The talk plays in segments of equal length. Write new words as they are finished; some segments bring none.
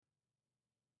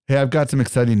Hey, I've got some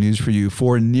exciting news for you.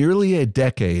 For nearly a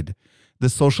decade, the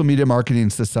Social Media Marketing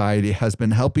Society has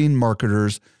been helping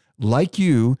marketers like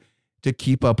you to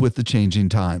keep up with the changing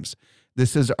times.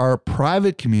 This is our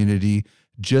private community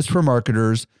just for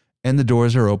marketers, and the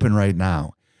doors are open right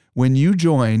now. When you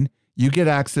join, you get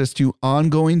access to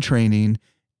ongoing training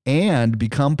and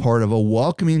become part of a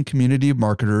welcoming community of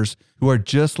marketers who are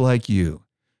just like you.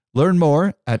 Learn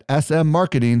more at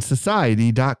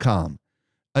smmarketingsociety.com.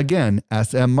 Again,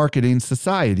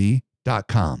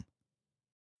 smmarketingsociety.com.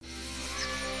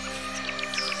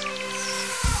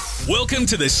 Welcome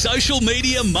to the Social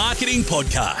Media Marketing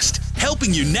Podcast,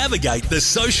 helping you navigate the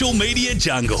social media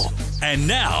jungle. And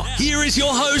now, here is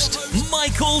your host,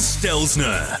 Michael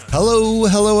Stelzner.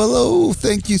 Hello.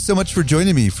 Thank you so much for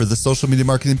joining me for the Social Media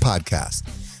Marketing Podcast,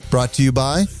 brought to you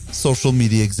by Social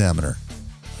Media Examiner.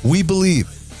 We believe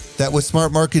that with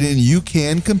smart marketing, you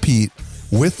can compete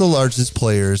with the largest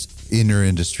players in your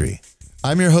industry.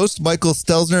 I'm your host, Michael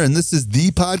Stelzner, and this is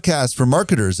the podcast for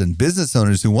marketers and business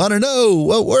owners who want to know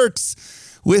what works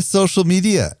with social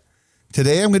media.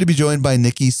 Today, I'm going to be joined by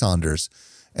Nikki Saunders,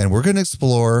 and we're going to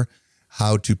explore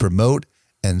how to promote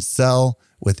and sell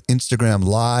with Instagram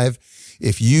Live.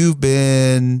 If you've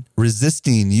been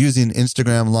resisting using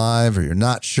Instagram Live, or you're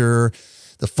not sure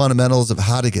the fundamentals of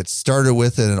how to get started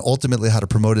with it and ultimately how to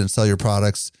promote it and sell your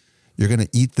products, you're going to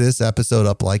eat this episode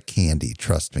up like candy.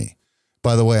 Trust me.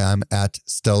 By the way, I'm at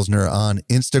Stelzner on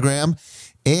Instagram.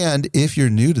 And if you're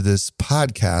new to this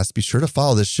podcast, be sure to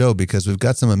follow this show because we've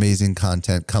got some amazing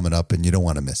content coming up and you don't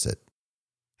want to miss it.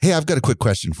 Hey, I've got a quick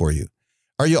question for you.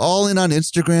 Are you all in on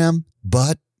Instagram,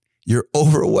 but you're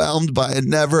overwhelmed by a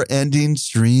never-ending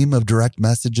stream of direct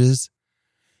messages?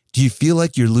 Do you feel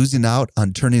like you're losing out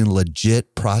on turning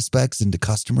legit prospects into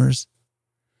customers?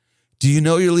 Do you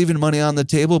know you're leaving money on the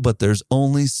table, but there's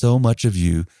only so much of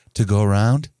you to go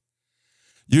around?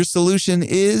 Your solution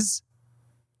is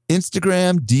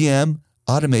Instagram DM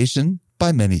automation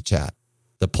by ManyChat,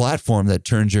 the platform that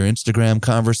turns your Instagram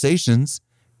conversations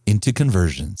into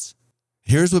conversions.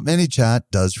 Here's what ManyChat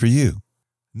does for you.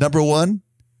 Number one,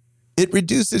 it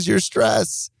reduces your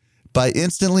stress by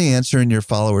instantly answering your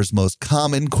followers' most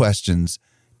common questions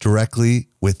directly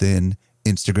within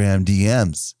Instagram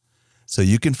DMs, so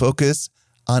you can focus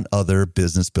on other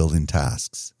business building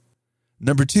tasks.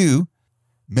 Number two,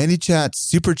 ManyChat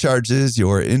supercharges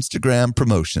your Instagram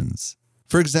promotions.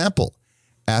 For example,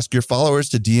 ask your followers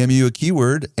to DM you a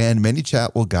keyword and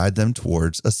ManyChat will guide them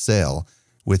towards a sale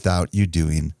without you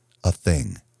doing a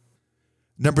thing.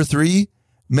 Number three,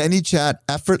 ManyChat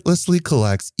effortlessly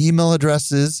collects email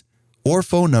addresses or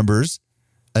phone numbers,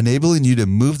 enabling you to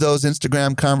move those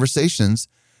Instagram conversations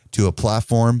to a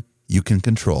platform you can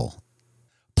control.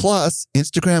 Plus,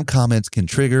 Instagram comments can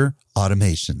trigger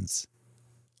automations.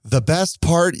 The best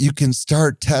part, you can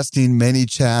start testing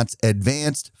ManyChat's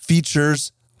advanced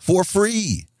features for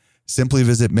free. Simply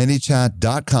visit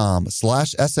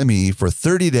manychat.com/SME for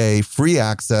 30-day free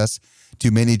access to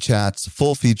ManyChat's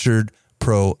full-featured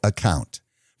pro account.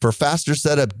 For faster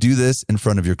setup, do this in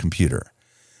front of your computer.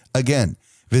 Again,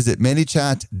 visit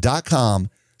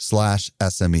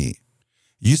manychat.com/SME.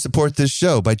 You support this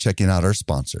show by checking out our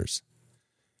sponsors.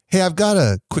 Hey, I've got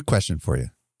a quick question for you.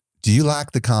 Do you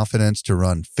lack the confidence to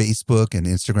run Facebook and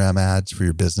Instagram ads for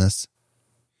your business?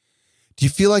 Do you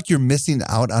feel like you're missing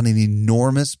out on an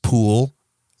enormous pool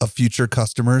of future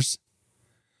customers?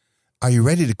 Are you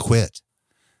ready to quit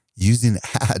using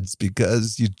ads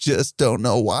because you just don't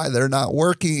know why they're not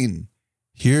working?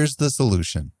 Here's the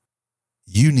solution.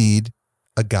 You need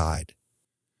a guide.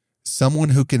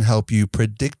 Someone who can help you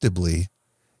predictably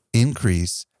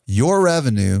increase your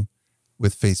revenue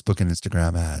with Facebook and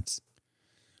Instagram ads.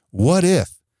 What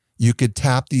if you could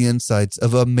tap the insights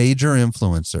of a major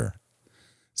influencer,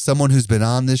 someone who's been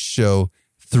on this show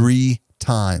 3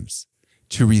 times,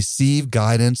 to receive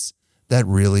guidance that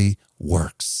really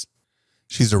works?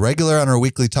 She's a regular on our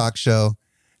weekly talk show.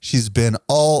 She's been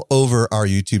all over our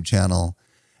YouTube channel,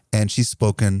 and she's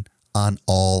spoken on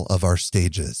all of our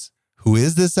stages. Who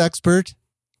is this expert?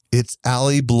 It's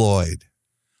Allie Bloyd.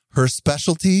 Her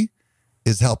specialty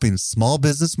is helping small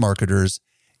business marketers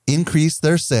increase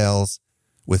their sales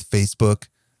with Facebook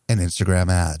and Instagram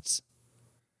ads.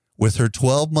 With her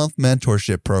 12-month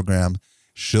mentorship program,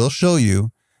 she'll show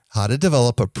you how to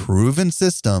develop a proven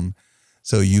system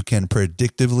so you can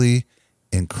predictably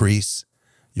increase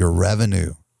your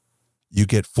revenue. You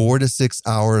get 4 to 6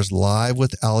 hours live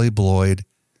with Allie Bloyd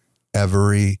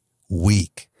every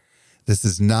week. This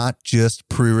is not just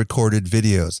pre-recorded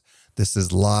videos. This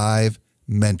is live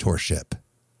mentorship.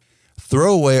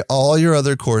 Throw away all your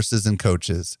other courses and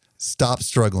coaches. Stop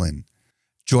struggling.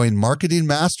 Join Marketing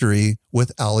Mastery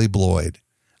with Ali Bloyd,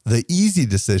 the easy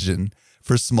decision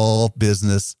for small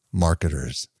business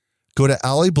marketers. Go to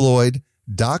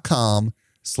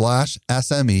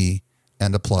alibloyd.com/SME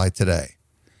and apply today.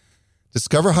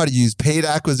 Discover how to use paid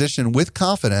acquisition with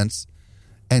confidence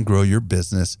and grow your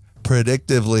business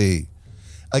predictively.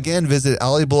 Again, visit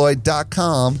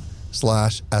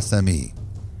alibloyd.com/SME.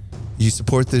 You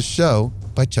support this show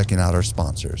by checking out our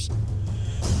sponsors.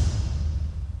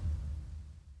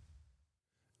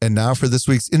 And now for this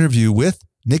week's interview with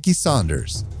Nikki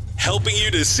Saunders. Helping you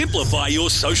to simplify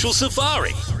your social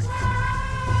safari.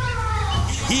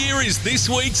 Here is this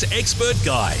week's expert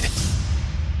guide.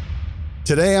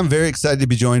 Today, I'm very excited to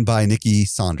be joined by Nikki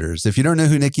Saunders. If you don't know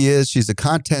who Nikki is, she's a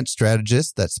content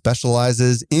strategist that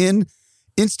specializes in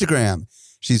Instagram.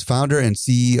 She's founder and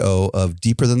CEO of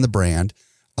Deeper Than the Brand,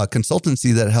 a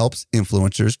consultancy that helps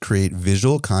influencers create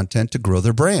visual content to grow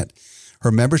their brand.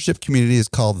 Her membership community is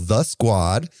called The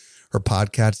Squad. Her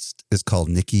podcast is called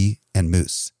Nikki and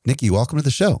Moose. Nikki, welcome to the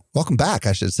show. Welcome back,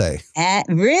 I should say.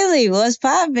 Really? What's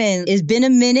poppin'? It's been a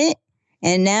minute,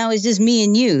 and now it's just me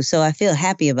and you. So I feel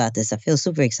happy about this. I feel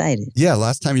super excited. Yeah,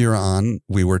 last time you were on,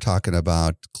 we were talking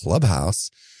about Clubhouse.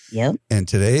 Yep. And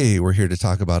today we're here to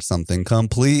talk about something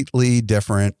completely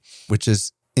different, which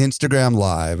is Instagram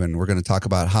Live. And we're going to talk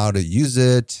about how to use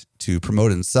it to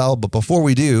promote and sell. But before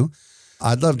we do,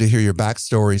 I'd love to hear your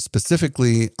backstory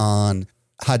specifically on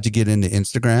how'd you get into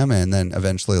Instagram and then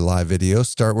eventually live video.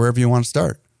 Start wherever you want to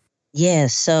start. Yeah,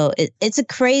 so it's a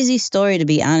crazy story, to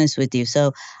be honest with you.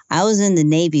 So I was in the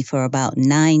Navy for about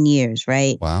 9 years,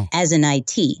 right? Wow. As an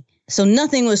IT. So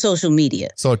nothing with social media.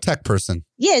 So a tech person.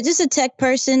 Yeah, just a tech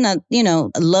person. I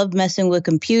love messing with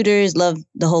computers, love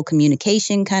the whole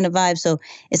communication kind of vibe. So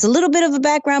it's a little bit of a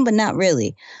background, but not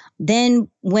really. Then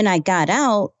when I got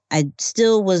out, I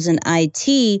still was in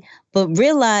IT, but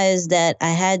realized that I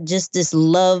had just this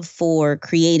love for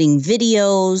creating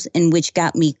videos, and which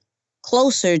got me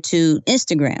closer to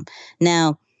Instagram.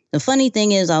 Now, the funny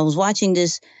thing is I was watching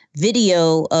this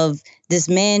video of this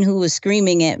man who was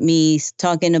screaming at me,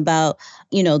 talking about,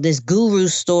 this guru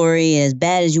story, as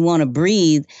bad as you want to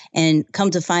breathe. And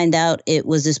come to find out, it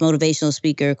was this motivational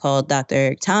speaker called Dr.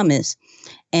 Eric Thomas.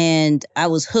 And I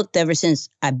was hooked ever since.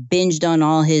 I binged on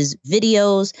all his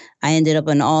videos. I ended up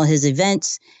on all his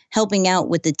events, helping out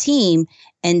with the team.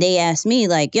 And they asked me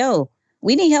like, yo,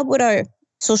 we need help with our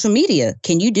social media.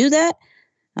 Can you do that?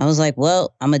 I was like,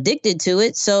 well, I'm addicted to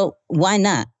it. So why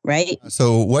not? Right.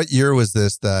 So what year was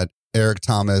this that Eric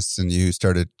Thomas and you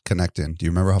started connecting? Do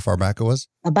you remember how far back it was?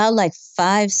 About like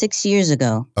 5-6 years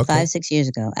ago. Okay. 5-6 years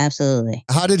ago. Absolutely.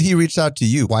 How did he reach out to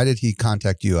you? Why did he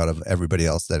contact you out of everybody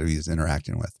else that he was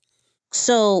interacting with?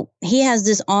 So he has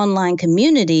this online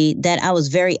community that I was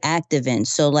very active in.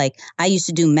 So like I used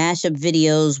to do mashup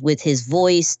videos with his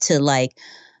voice to like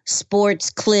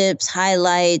sports clips,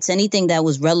 highlights, anything that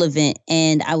was relevant.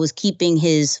 And I was keeping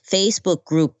his Facebook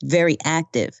group very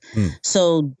active.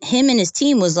 So him and his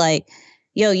team was like,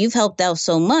 yo, you've helped out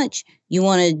so much. You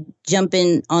want to jump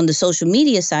in on the social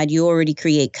media side? You already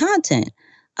create content.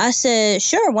 I said,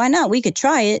 sure, why not? We could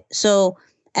try it. So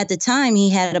at the time, he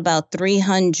had about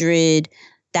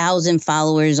 300,000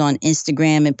 followers on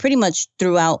Instagram and pretty much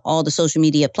throughout all the social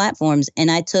media platforms.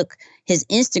 And I took his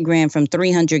Instagram from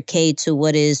 300K to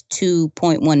what is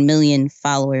 2.1 million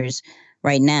followers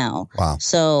right now. Wow.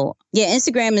 So yeah,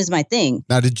 Instagram is my thing.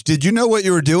 Now, did you know what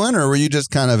you were doing, or were you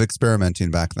just kind of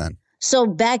experimenting back then? So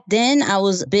back then I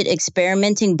was a bit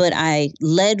experimenting, but I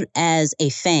led as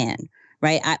a fan,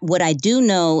 right? What I do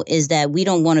know is that we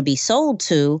don't want to be sold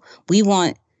to. We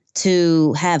want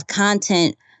to have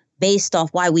content based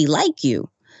off why we like you.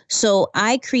 So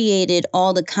I created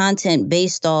all the content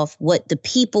based off what the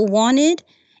people wanted,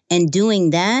 and doing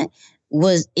that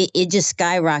was, it just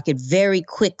skyrocketed very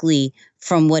quickly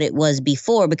from what it was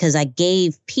before because I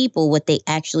gave people what they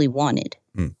actually wanted.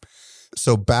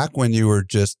 So back when you were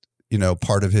just,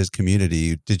 part of his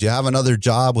community, did you have another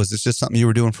job? Was this just something you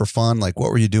were doing for fun? Like,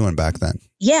 what were you doing back then?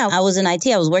 Yeah, I was in IT.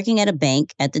 I was working at a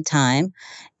bank at the time.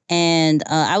 And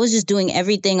I was just doing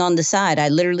everything on the side. I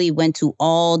literally went to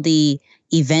all the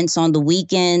events on the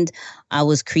weekend. I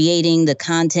was creating the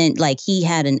content. Like he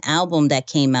had an album that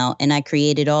came out and I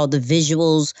created all the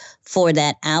visuals for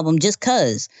that album just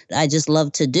because I just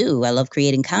love to do. I love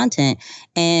creating content.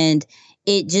 And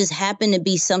it just happened to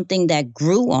be something that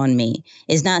grew on me.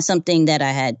 It's not something that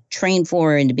I had trained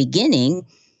for in the beginning.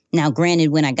 Now, granted,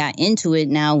 when I got into it,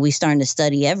 now we're starting to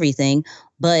study everything.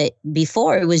 But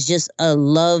before, it was just a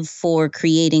love for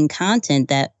creating content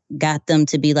that got them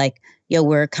to be like, yo,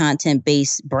 we're a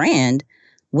content-based brand.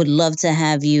 would love to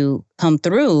have you come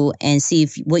through and see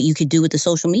what you could do with the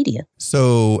social media.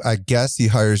 So I guess he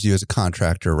hires you as a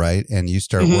contractor, right? And you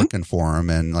start working for him,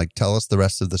 and like, tell us the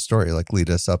rest of the story, like lead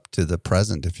us up to the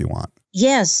present if you want.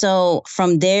 Yeah. So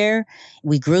from there,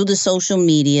 we grew the social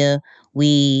media.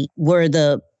 We were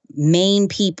the main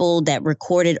people that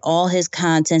recorded all his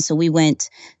content. So we went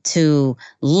to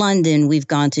London, we've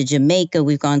gone to Jamaica,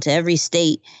 we've gone to every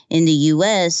state in the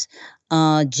US,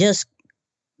 just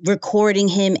recording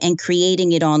him and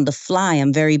creating it on the fly.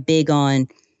 I'm very big on,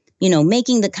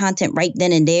 making the content right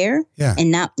then and there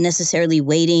and not necessarily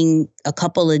waiting a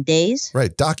couple of days.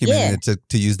 Right. Documenting it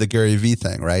to use the Gary Vee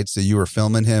thing, right? So you were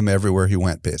filming him everywhere he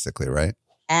went, basically, right?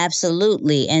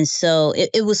 Absolutely. And so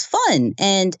it was fun.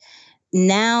 And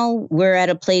now we're at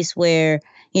a place where,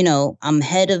 I'm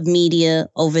head of media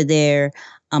over there.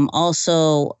 I'm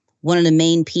also one of the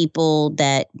main people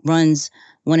that runs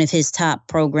one of his top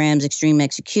programs, Extreme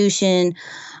Execution.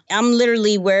 I'm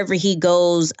literally wherever he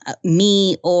goes,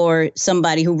 me or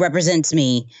somebody who represents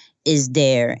me is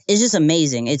there. It's just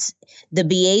amazing. It's to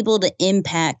be able to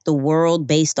impact the world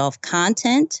based off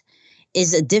content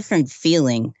is a different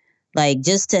feeling. Like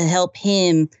just to help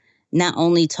him not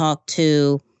only talk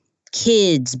to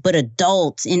kids, but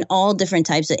adults in all different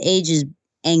types of ages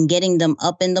and getting them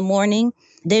up in the morning.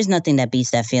 There's nothing that beats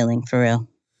that feeling, for real.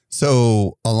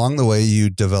 So along the way, you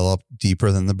developed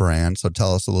Deeper Than the Brand. So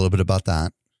tell us a little bit about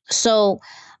that. So,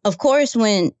 of course,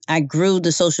 when I grew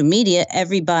the social media,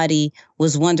 everybody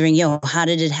was wondering, how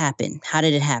did it happen? How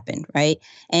did it happen? Right.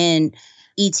 And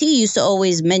ET used to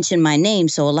always mention my name.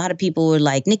 So a lot of people were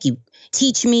like, Nikki,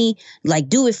 teach me, like,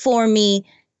 do it for me,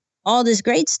 all this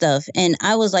great stuff. And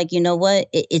I was like, you know what?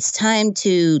 It's time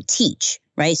to teach.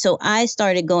 Right. So I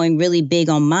started going really big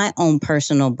on my own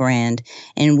personal brand,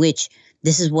 in which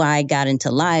this is why I got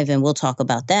into live, and we'll talk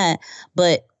about that.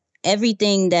 But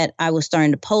everything that I was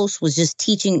starting to post was just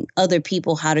teaching other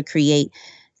people how to create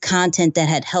content that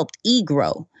had helped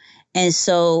grow. And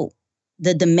so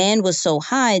the demand was so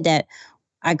high that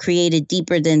I created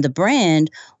Deeper Than the Brand,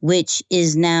 which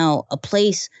is now a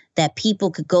place that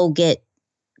people could go get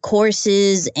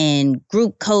courses and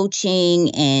group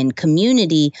coaching and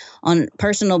community on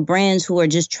personal brands who are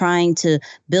just trying to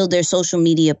build their social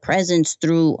media presence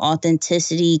through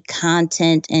authenticity,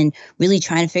 content, and really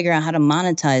trying to figure out how to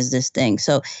monetize this thing.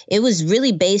 So it was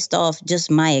really based off just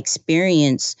my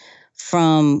experience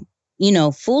from,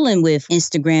 fooling with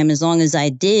Instagram as long as I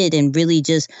did, and really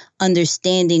just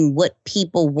understanding what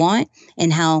people want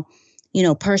and how,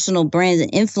 personal brands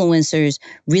and influencers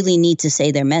really need to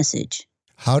say their message.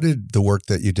 How did the work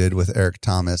that you did with Eric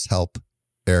Thomas help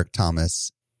Eric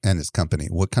Thomas and his company?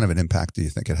 What kind of an impact do you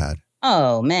think it had?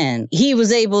 Oh, man. He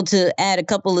was able to add a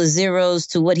couple of zeros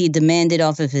to what he demanded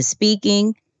off of his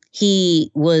speaking. He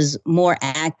was more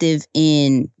active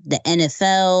in the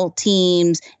NFL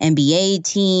teams, NBA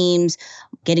teams,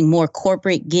 getting more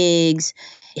corporate gigs.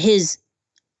 His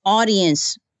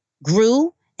audience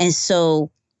grew. And so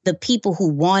the people who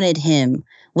wanted him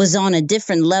was on a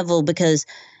different level because,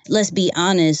 let's be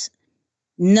honest,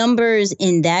 numbers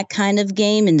in that kind of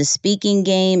game, in the speaking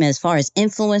game, as far as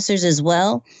influencers as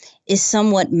well, is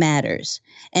somewhat matters.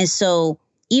 And so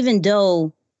even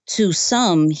though to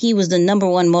some, he was the number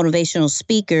one motivational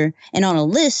speaker, and on a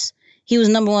list, he was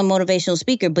number one motivational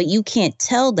speaker, but you can't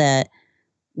tell that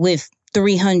with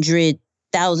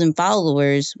 300,000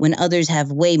 followers when others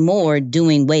have way more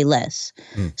doing way less.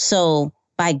 So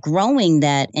by growing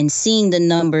that and seeing the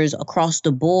numbers across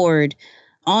the board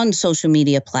on social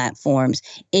media platforms,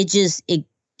 it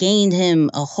gained him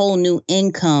a whole new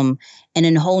income and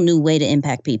a whole new way to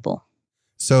impact people.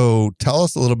 So tell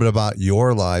us a little bit about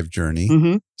your live journey.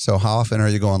 Mm-hmm. So how often are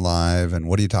you going live, and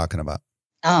what are you talking about?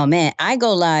 Oh, man, I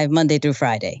go live Monday through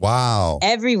Friday. Wow.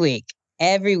 Every week,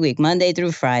 Monday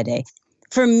through Friday.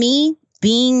 For me,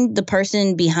 being the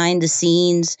person behind the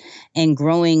scenes and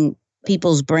growing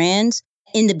people's brands,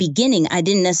 in the beginning, I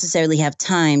didn't necessarily have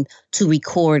time to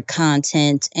record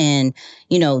content and,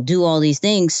 do all these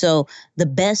things. So the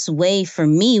best way for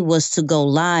me was to go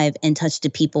live and touch the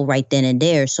people right then and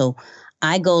there. So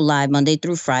I go live Monday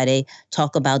through Friday,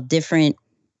 talk about different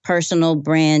personal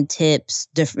brand tips,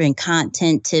 different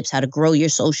content tips, how to grow your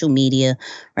social media,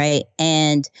 right?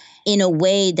 And in a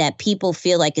way that people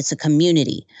feel like it's a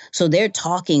community. So they're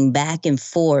talking back and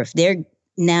forth. They're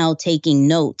now taking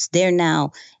notes. They're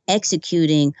now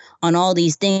executing on all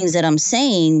these things that I'm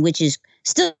saying, which is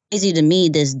still crazy to me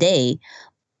this day.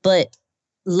 But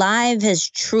live has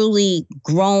truly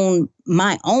grown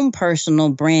my own personal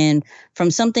brand from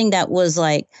something that was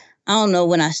like, I don't know,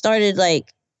 when I started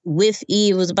like with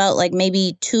it was about like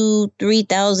maybe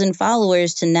 2,000-3,000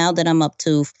 followers to now that I'm up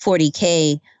to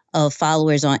 40K of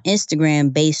followers on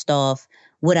Instagram based off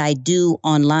what I do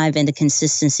on live and the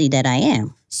consistency that I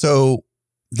am. So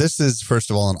this is, first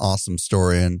of all, an awesome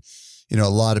story. And, a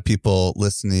lot of people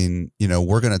listening,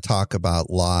 we're going to talk about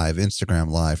live, Instagram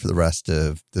live for the rest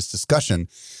of this discussion.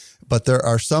 But there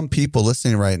are some people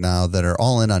listening right now that are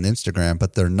all in on Instagram,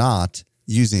 but they're not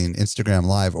using Instagram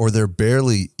Live, or they're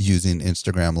barely using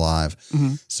Instagram Live.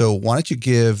 Mm-hmm. So why don't you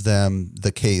give them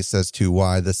the case as to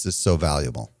why this is so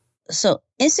valuable? So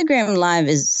Instagram Live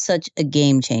is such a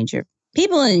game changer.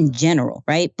 People in general,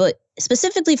 right? But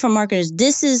specifically for marketers,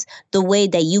 this is the way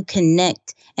that you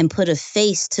connect and put a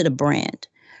face to the brand,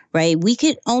 right? We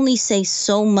could only say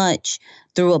so much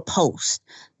through a post,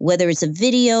 whether it's a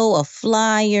video, a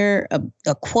flyer,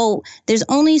 a quote. There's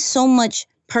only so much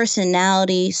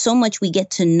personality, so much we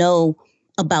get to know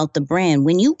about the brand.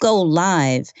 When you go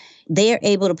live, they're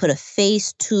able to put a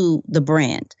face to the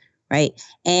brand, right?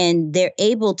 And they're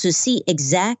able to see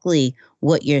exactly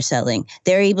what you're selling.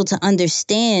 They're able to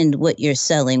understand what you're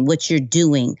selling, what you're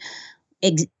doing,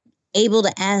 able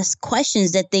to ask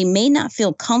questions that they may not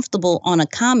feel comfortable on a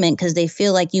comment because they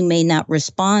feel like you may not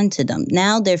respond to them.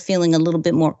 Now they're feeling a little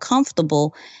bit more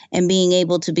comfortable and being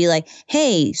able to be like,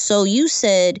 hey, so you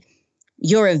said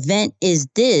your event is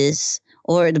this,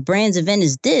 or the brand's event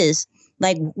is this.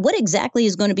 Like, what exactly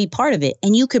is going to be part of it?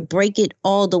 And you could break it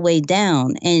all the way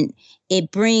down, and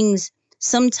it brings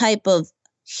some type of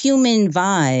human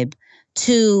vibe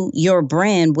to your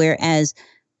brand, whereas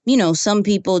some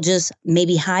people just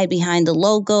maybe hide behind the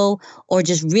logo or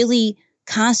just really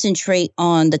concentrate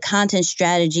on the content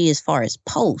strategy as far as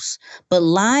posts. But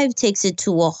live takes it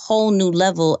to a whole new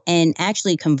level and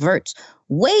actually converts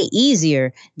way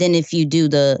easier than if you do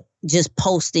the just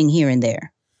posting here and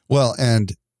there. Well,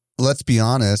 and let's be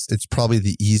honest, it's probably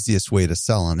the easiest way to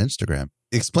sell on Instagram.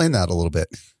 Explain that a little bit.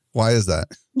 Why is that?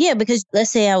 Yeah, because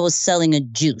let's say I was selling a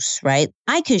juice, right?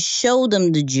 I could show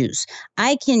them the juice.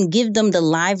 I can give them the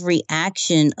live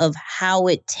reaction of how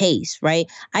it tastes,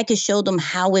 right? I could show them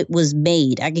how it was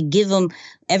made. I could give them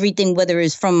everything, whether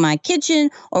it's from my kitchen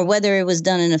or whether it was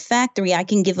done in a factory. I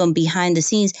can give them behind the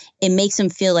scenes. It makes them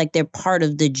feel like they're part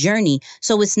of the journey.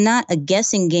 So it's not a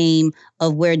guessing game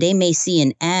of where they may see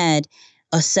an ad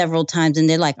several times and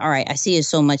they're like, all right, I see it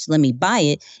so much, let me buy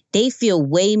it. They feel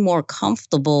way more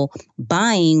comfortable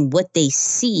buying what they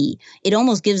see. It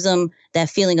almost gives them that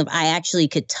feeling of I actually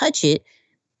could touch it,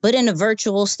 but in a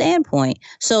virtual standpoint.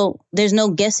 So there's no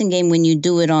guessing game when you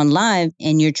do it on live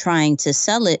and you're trying to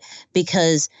sell it,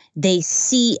 because they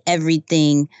see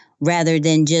everything rather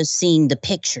than just seeing the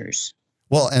pictures.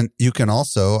 Well, and you can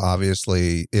also,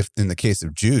 obviously, if in the case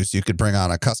of juice, you could bring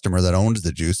on a customer that owns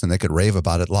the juice and they could rave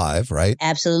about it live, right?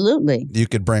 Absolutely. You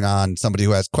could bring on somebody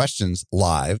who has questions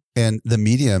live. And the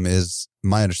medium is,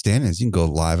 my understanding is, you can go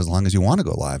live as long as you want to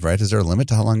go live, right? Is there a limit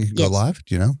to how long you can go live?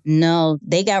 Do you know? No,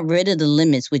 they got rid of the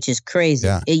limits, which is crazy.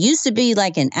 Yeah. It used to be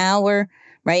like an hour,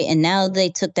 right? And now they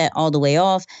took that all the way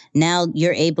off. Now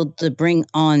you're able to bring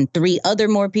on 3 other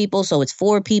more people. So it's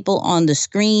 4 people on the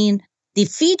screen. The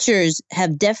features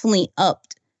have definitely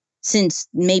upped since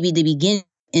maybe the beginning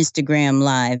of Instagram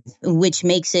Live, which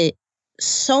makes it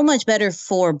so much better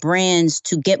for brands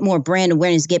to get more brand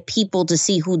awareness, get people to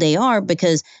see who they are.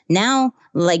 Because now,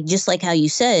 just like how you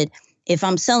said, if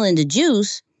I'm selling the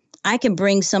juice, I can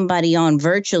bring somebody on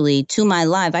virtually to my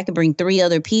live. I can bring 3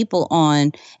 other people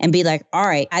on and be like, all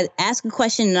right, I ask a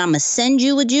question and I'm going to send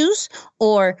you a juice,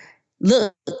 or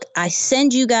look, I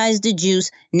send you guys the juice.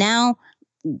 Now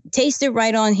taste it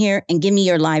right on here and give me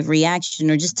your live reaction,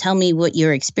 or just tell me what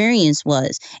your experience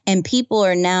was. And people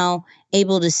are now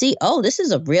able to see, oh, this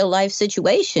is a real life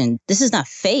situation. This is not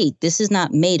fake. This is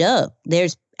not made up.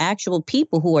 There's actual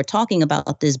people who are talking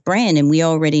about this brand, and we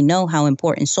already know how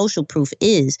important social proof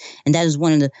is. And that is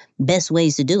one of the best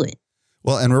ways to do it.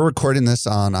 Well, and we're recording this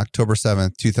on October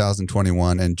 7th,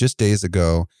 2021. And just days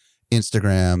ago,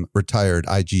 Instagram retired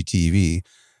IGTV,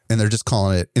 and they're just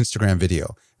calling it Instagram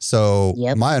video. So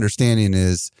My understanding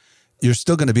is you're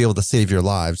still going to be able to save your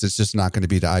lives. It's just not going to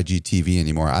be to IGTV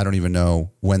anymore. I don't even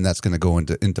know when that's going to go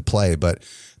into play. But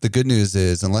the good news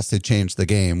is, unless they change the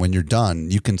game, when you're done,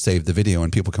 you can save the video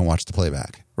and people can watch the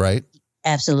playback, right?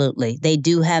 Absolutely. They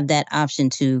do have that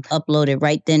option to upload it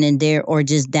right then and there, or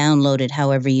just download it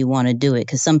however you want to do it.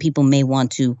 Because some people may want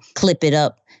to clip it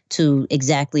up to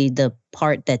exactly the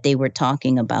part that they were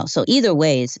talking about. So either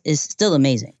way, it's still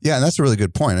amazing. Yeah, and that's a really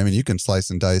good point. I mean, you can slice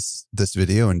and dice this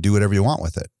video and do whatever you want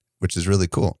with it, which is really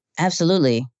cool.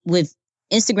 Absolutely. With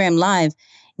Instagram Live,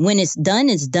 when it's done,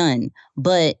 it's done.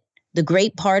 But the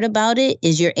great part about it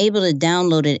is you're able to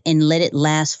download it and let it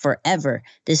last forever.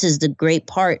 This is the great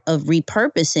part of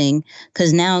repurposing,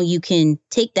 because now you can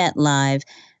take that live,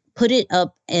 put it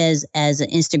up as an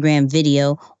Instagram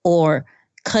video, or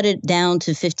cut it down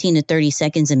to 15 to 30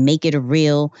 seconds and make it a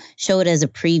reel, show it as a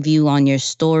preview on your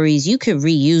stories. You could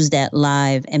reuse that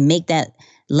live and make that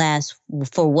last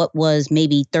for what was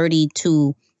maybe 30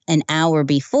 to an hour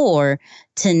before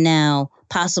to now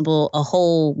possible a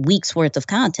whole week's worth of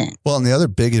content. Well, and the other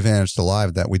big advantage to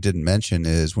live that we didn't mention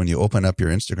is when you open up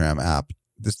your Instagram app,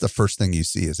 this is the first thing you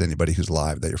see is anybody who's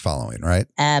live that you're following, right?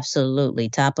 Absolutely.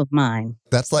 Top of mind.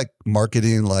 That's like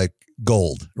marketing like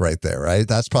gold right there, right?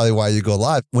 That's probably why you go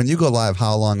live. When you go live,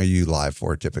 how long are you live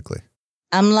for typically?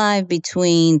 I'm live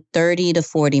between 30 to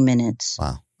 40 minutes.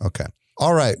 Wow. Okay.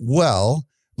 All right. Well,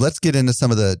 let's get into some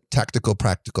of the tactical,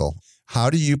 practical. How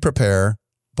do you prepare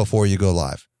before you go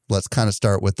live? Let's kind of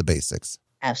start with the basics.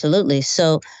 Absolutely.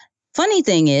 So funny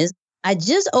thing is, I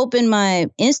just opened my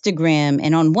Instagram,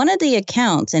 and on one of the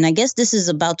accounts, and I guess this is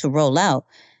about to roll out,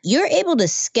 you're able to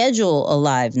schedule a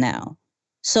live now.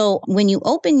 So when you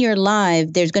open your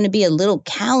live, there's going to be a little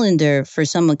calendar for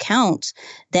some accounts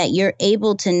that you're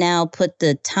able to now put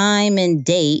the time and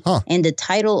date and the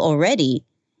title already,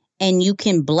 and you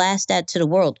can blast that to the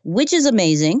world, which is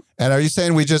amazing. And are you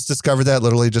saying we just discovered that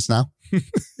literally just now?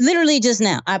 Literally just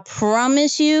now. I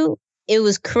promise you, it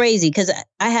was crazy because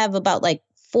I have about like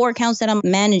 4 accounts that I'm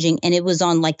managing, and it was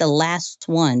on like the last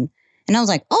one. And I was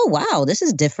like, oh, wow, this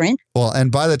is different. Well,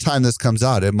 and by the time this comes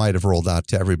out, it might have rolled out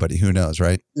to everybody. Who knows,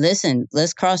 right? Listen,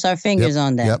 let's cross our fingers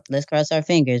on that. Yep. Let's cross our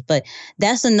fingers. But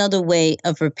that's another way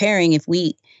of preparing if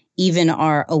we even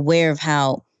are aware of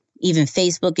how even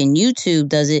Facebook and YouTube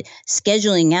does it.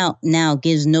 Scheduling out now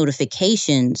gives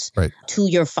notifications to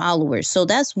your followers. So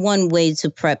that's one way to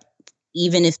prep,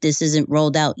 even if this isn't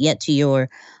rolled out yet to your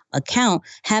account,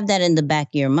 have that in the back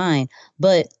of your mind.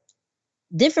 But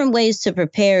different ways to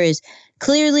prepare is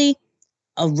clearly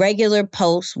a regular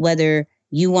post, whether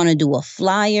you want to do a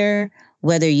flyer,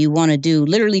 whether you want to do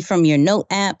literally from your note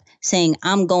app saying,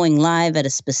 I'm going live at a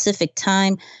specific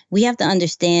time. We have to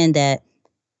understand that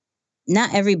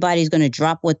not everybody's going to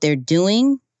drop what they're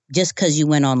doing just because you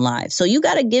went on live. So you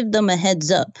got to give them a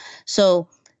heads up. So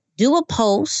do a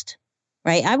post,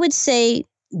 right? I would say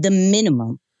the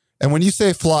minimum. And when you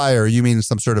say flyer, you mean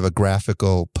some sort of a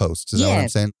graphical post. Is that what I'm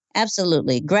saying?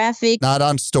 Absolutely. Graphic. Not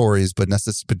on stories, but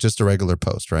just a regular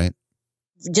post, right?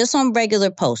 Just on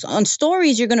regular posts. On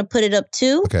stories, you're going to put it up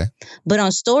too. Okay. But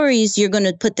on stories, you're going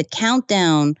to put the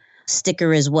countdown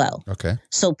sticker as well. Okay.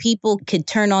 So people could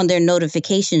turn on their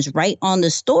notifications right on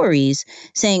the stories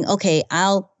saying, okay,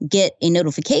 I'll get a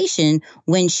notification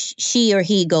when she or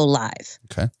he go live.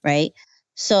 Okay. Right.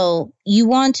 So you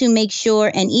want to make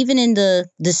sure, and even in the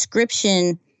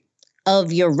description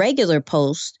of your regular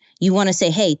post, you want to say,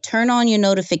 hey, turn on your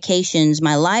notifications,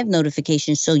 my live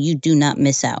notifications, so you do not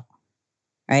miss out.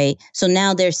 Right. So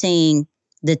now they're saying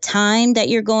the time that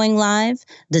you're going live,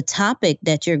 the topic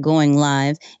that you're going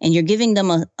live, and you're giving them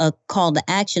a call to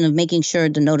action of making sure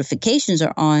the notifications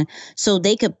are on so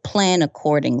they could plan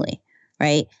accordingly.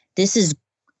 Right. This is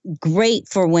great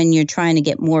for when you're trying to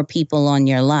get more people on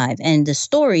your live, and the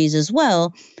stories as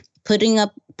well, putting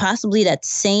up possibly that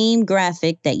same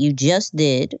graphic that you just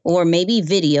did, or maybe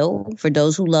video for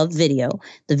those who love video,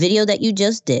 the video that you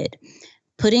just did,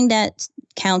 putting that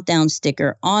countdown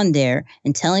sticker on there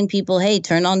and telling people, hey,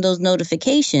 turn on those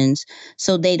notifications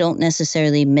so they don't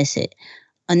necessarily miss it.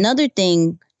 Another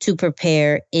thing to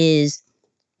prepare is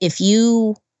if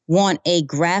you want a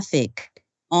graphic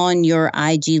on your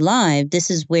IG Live, this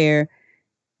is where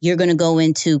you're going to go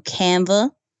into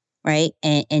Canva, right?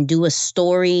 And do a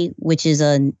story, which is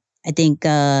I think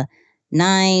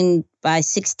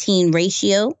 9:16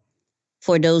 ratio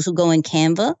for those who go in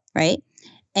Canva, right?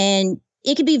 And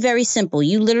it could be very simple.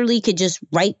 You literally could just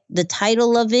write the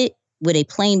title of it with a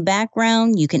plain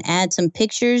background. You can add some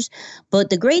pictures.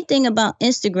 But the great thing about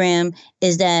Instagram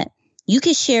is that you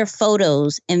can share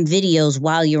photos and videos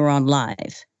while you're on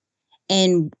live.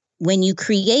 And when you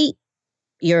create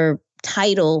your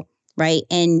title, right,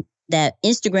 and that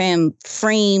Instagram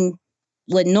frame,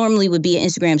 what normally would be an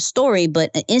Instagram story,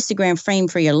 but an Instagram frame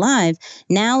for your live,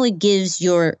 now it gives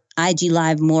your IG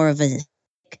Live more of a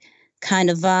kind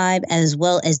of vibe, as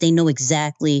well as they know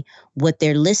exactly what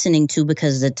they're listening to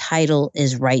because the title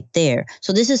is right there.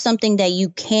 So this is something that you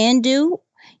can do.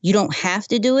 You don't have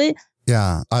to do it.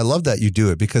 Yeah, I love that you do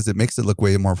it because it makes it look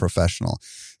way more professional.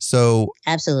 So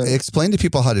absolutely, explain to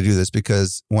people how to do this,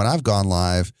 because when I've gone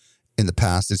live in the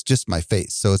past, it's just my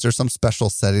face. So is there some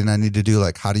special setting I need to do?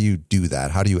 Like, how do you do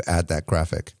that? How do you add that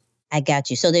graphic? I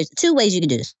got you. So there's 2 ways you can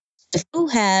do this. If you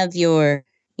have your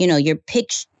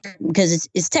picture, because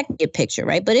it's technically a picture,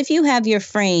 right? But if you have your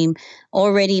frame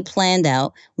already planned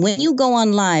out, when you go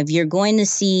on live, you're going to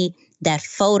see that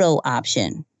photo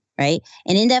option, right?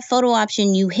 And in that photo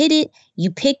option, you hit it,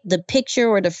 you pick the picture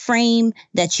or the frame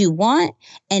that you want,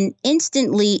 and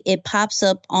instantly it pops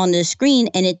up on the screen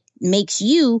and it makes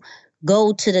you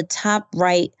go to the top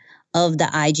right of the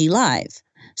IG Live.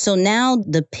 So now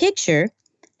the picture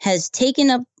has taken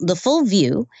up the full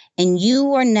view and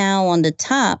you are now on the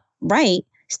top right.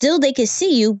 Still, they can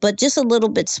see you, but just a little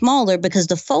bit smaller because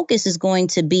the focus is going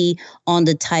to be on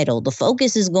the title. The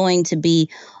focus is going to be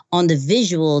on the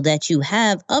visual that you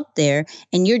have up there,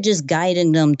 and you're just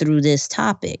guiding them through this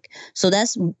topic. So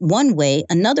that's one way.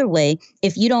 Another way,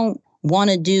 if you don't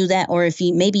want to do that, or if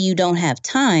maybe you don't have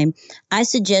time, I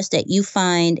suggest that you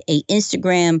find a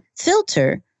Instagram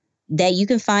filter that you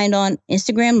can find on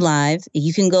Instagram Live.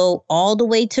 You can go all the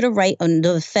way to the right on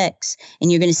the effects, and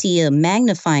you're going to see a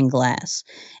magnifying glass.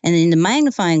 And in the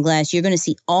magnifying glass, you're going to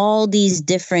see all these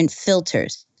different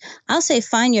filters. I'll say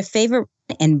find your favorite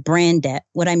and brand that.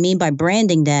 What I mean by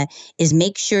branding that is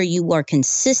make sure you are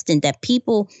consistent, that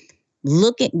people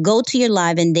go to your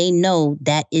live and they know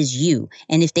that is you.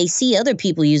 And if they see other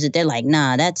people use it, they're like,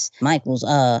 nah, that's Michael's.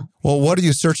 Well, what are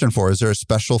you searching for? Is there a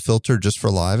special filter just for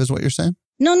live is what you're saying?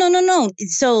 No.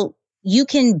 So you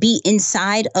can be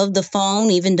inside of the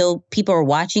phone, even though people are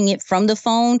watching it from the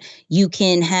phone. You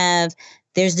can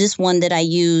there's this one that I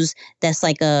use that's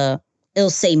like it'll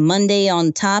say Monday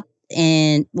on top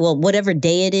and whatever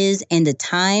day it is and the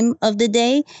time of the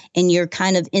day. And you're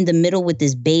kind of in the middle with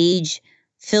this beige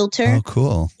filter. Oh,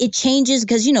 cool. It changes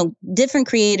because, different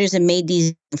creators have made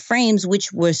these frames,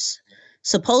 which was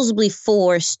supposedly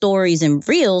for stories and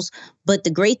reels. But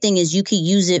the great thing is you could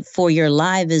use it for your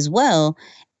live as well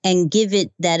and give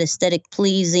it that aesthetic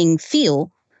pleasing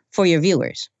feel for your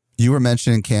viewers. You were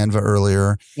mentioning Canva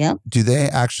earlier. Yep. Do they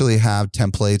actually have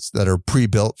templates that are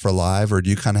pre-built for live, or do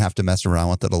you kind of have to mess around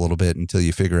with it a little bit until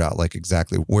you figure out like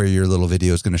exactly where your little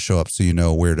video is going to show up so you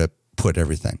know where to put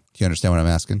everything? Do you understand what I'm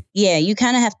asking? Yeah, you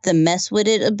kind of have to mess with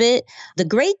it a bit. The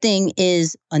great thing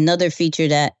is another feature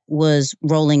that was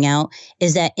rolling out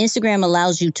is that Instagram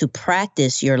allows you to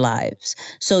practice your lives.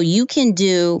 So you can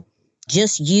do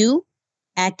just you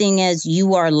acting as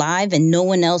you are live and no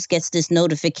one else gets this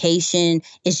notification.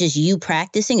 It's just you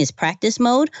practicing. It's practice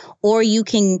mode. Or you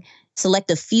can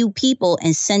select a few people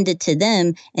and send it to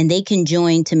them and they can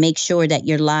join to make sure that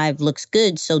your live looks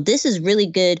good. So this is really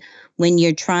good when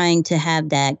you're trying to have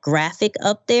that graphic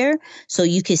up there so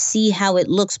you can see how it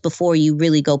looks before you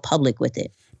really go public with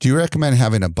it. Do you recommend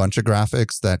having a bunch of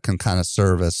graphics that can kind of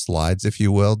serve as slides, if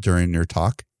you will, during your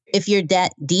talk? If you're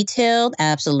that detailed,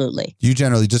 absolutely. You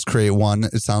generally just create one,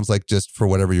 it sounds like, just for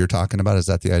whatever you're talking about. Is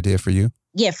that the idea for you?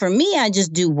 Yeah, for me, I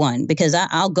just do one because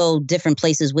I'll go different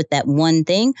places with that one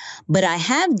thing. But I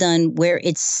have done where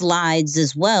it slides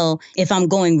as well if I'm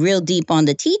going real deep on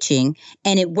the teaching.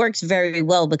 And it works very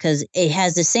well because it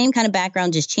has the same kind of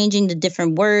background, just changing the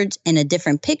different words and a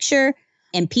different picture.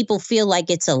 And people feel like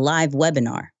it's a live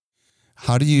webinar.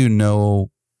 How do you know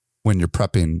when you're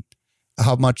prepping?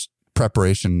 How much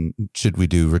preparation should we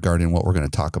do regarding what we're going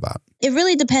to talk about? It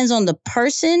really depends on the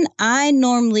person. I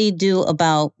normally do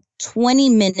about 20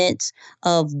 minutes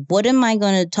of what am I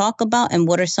going to talk about and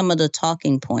what are some of the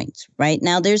talking points, right?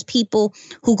 Now, there's people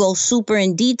who go super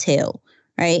in detail,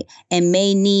 right? And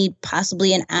may need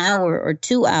possibly an hour or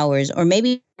 2 hours, or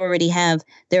maybe already have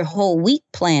their whole week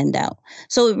planned out.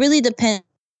 So it really depends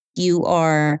if you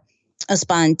are a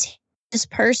spontaneous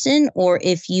person or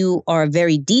if you are a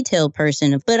very detailed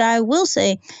person. But I will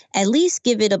say at least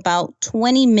give it about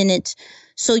 20 minutes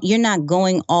so you're not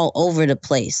going all over the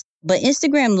place. But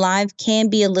Instagram Live can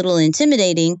be a little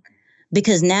intimidating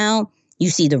because now you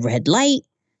see the red light.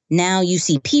 Now you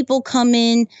see people come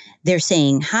in. They're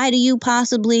saying hi to you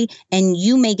possibly, and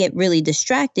you may get really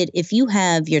distracted. If you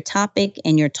have your topic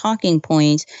and your talking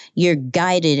points, you're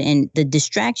guided and the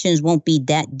distractions won't be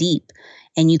that deep.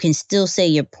 And you can still say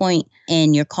your point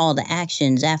and your call to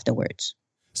actions afterwards.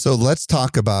 So let's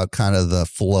talk about kind of the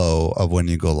flow of when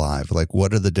you go live. Like,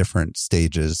 what are the different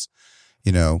stages?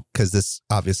 Because this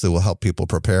obviously will help people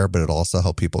prepare, but it'll also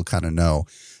help people kind of know,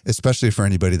 especially for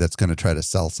anybody that's going to try to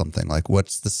sell something. Like,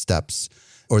 what's the steps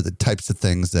or the types of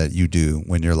things that you do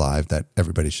when you're live that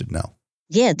everybody should know?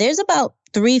 Yeah, there's about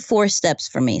 3-4 steps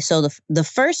for me. So the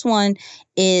first one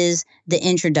is the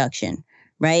introduction,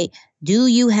 right? Do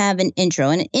you have an intro?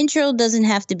 And an intro doesn't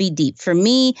have to be deep. For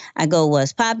me, I go,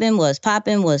 what's poppin', what's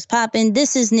poppin', what's poppin'.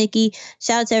 This is Nikki.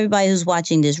 Shout out to everybody who's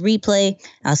watching this replay.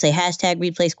 I'll say hashtag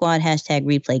replay squad, hashtag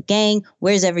replay gang.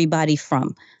 Where's everybody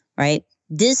from, right?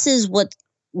 This is what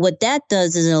what that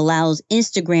does is it allows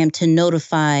Instagram to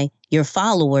notify your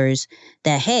followers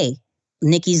that, hey,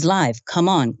 Nikki's live. Come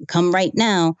on, come right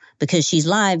now because she's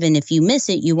live. And if you miss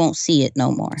it, you won't see it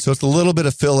no more. So it's a little bit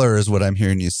of filler is what I'm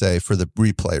hearing you say for the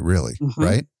replay, really,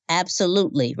 right?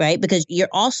 Absolutely, right? Because you're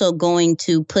also going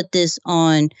to put this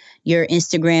on your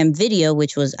Instagram video,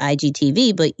 which was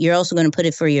IGTV, but you're also going to put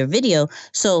it for your video.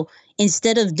 So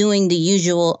instead of doing the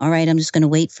usual, all right, I'm just going to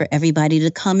wait for everybody to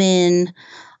come in.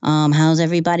 How's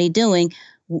everybody doing?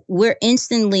 We're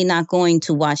instantly not going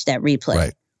to watch that replay.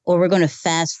 Right. Or we're going to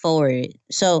fast forward it.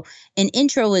 So an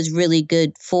intro is really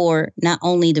good for not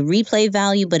only the replay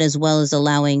value, but as well as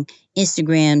allowing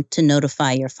Instagram to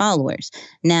notify your followers.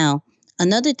 Now,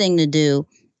 another thing to do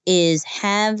is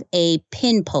have a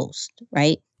pin post,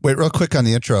 right? Wait, real quick on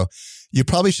the intro. You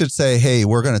probably should say, hey,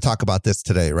 we're going to talk about this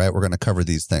today, right? We're going to cover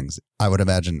these things. I would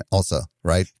imagine also,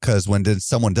 right? Because when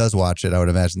someone does watch it, I would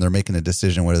imagine they're making a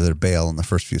decision whether to bail in the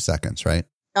first few seconds, right?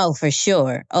 Oh, for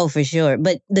sure. Oh, for sure.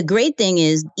 But the great thing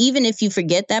is, even if you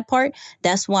forget that part,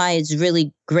 that's why it's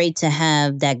really great to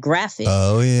have that graphic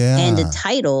and the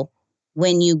title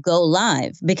when you go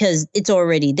live, because it's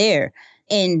already there.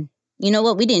 And you know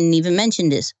what? We didn't even mention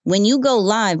this. When you go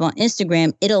live on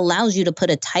Instagram, it allows you to put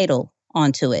a title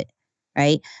onto it,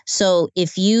 right? So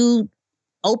if you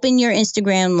open your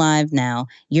Instagram live now,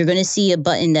 you're going to see a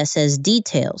button that says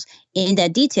details. In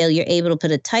that detail, you're able to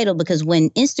put a title because when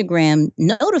Instagram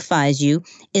notifies you,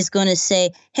 it's going to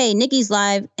say, hey, Nikki's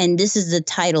live, and this is the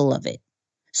title of it.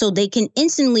 So they can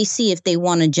instantly see if they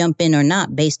want to jump in or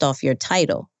not based off your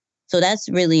title. So that's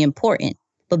really important.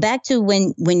 But back to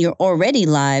when you're already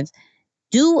live,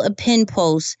 do a pin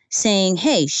post saying,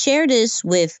 hey, share this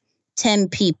with 10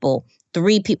 people,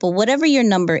 3 people, whatever your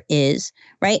number is,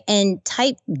 right? And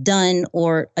type done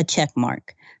or a check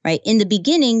mark, right? In the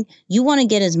beginning, you want to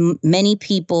get as many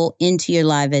people into your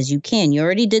live as you can. You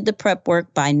already did the prep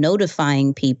work by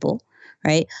notifying people,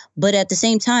 right? But at the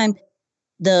same time,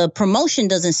 the promotion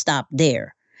doesn't stop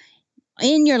there.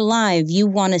 In your live, you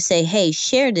want to say, hey,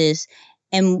 share this.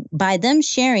 And by them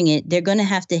sharing it, they're going to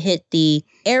have to hit the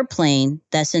airplane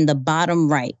that's in the bottom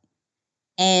right.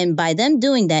 And by them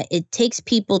doing that, it takes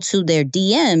people to their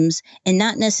DMs and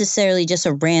not necessarily just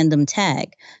a random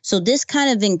tag. So this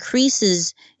kind of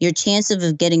increases your chances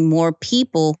of getting more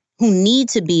people who need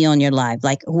to be on your live,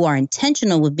 like who are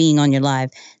intentional with being on your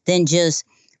live, than just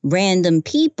random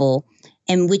people,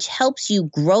 and which helps you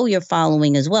grow your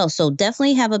following as well. So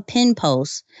definitely have a pin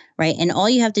post, right? And all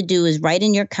you have to do is write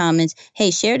in your comments,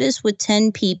 hey, share this with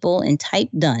 10 people and type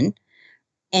done,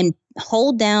 and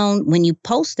hold down when you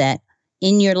post that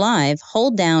in your live,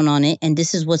 hold down on it, and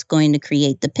this is what's going to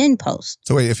create the pin post.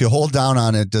 So wait, if you hold down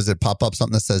on it, does it pop up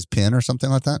something that says pin or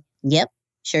something like that? Yep,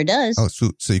 sure does. Oh,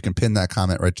 so you can pin that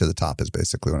comment right to the top is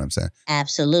basically what I'm saying.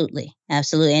 Absolutely.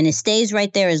 Absolutely. And it stays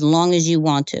right there as long as you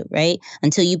want to, right?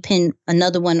 Until you pin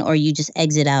another one or you just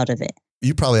exit out of it.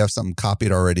 You probably have something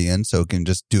copied already in, so it can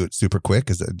just do it super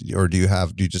quick. Or do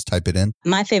you just type it in?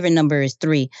 My favorite number is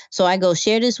 3. So I go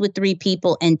share this with 3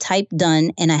 people and type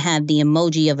done. And I have the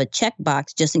emoji of a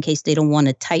checkbox just in case they don't want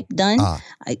to type done.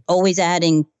 I always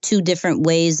adding 2 different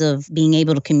ways of being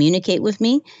able to communicate with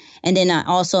me. And then I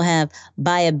also have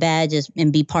buy a badge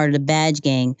and be part of the badge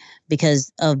gang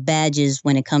because of badges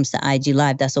when it comes to IG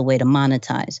Live. That's a way to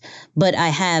monetize. But I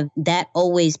have that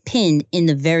always pinned in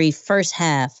the very first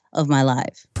half of my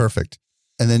live. Perfect.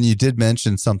 And then you did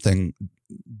mention something.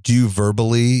 Do you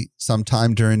verbally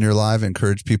sometime during your live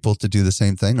encourage people to do the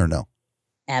same thing or no?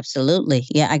 Absolutely.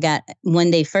 Yeah,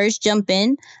 when they first jump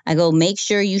in, I go, make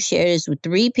sure you share this with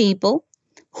 3 people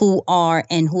who are,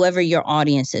 and whoever your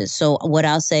audience is. So what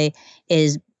I'll say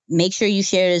is make sure you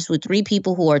share this with 3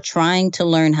 people who are trying to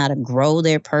learn how to grow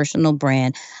their personal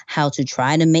brand, how to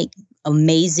try to make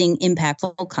amazing,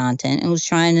 impactful content, and who's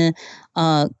trying to,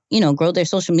 grow their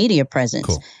social media presence.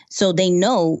 Cool. So they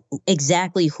know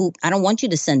exactly who. I don't want you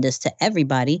to send this to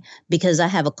everybody because I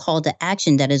have a call to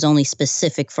action that is only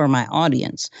specific for my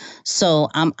audience. So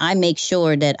I make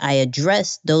sure that I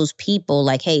address those people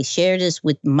like, hey, share this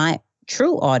with my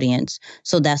true audience.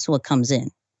 So that's what comes in.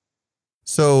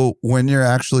 So when you're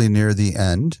actually near the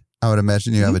end, I would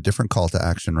imagine you have a different call to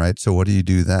action, right? So what do you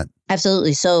do then?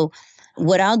 Absolutely. So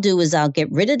what I'll do is I'll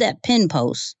get rid of that pin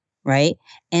post, right?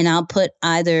 And I'll put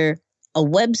either a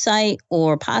website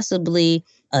or possibly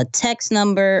a text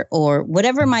number or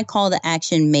whatever my call to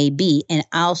action may be. And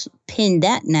I'll pin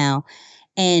that now.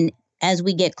 And as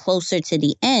we get closer to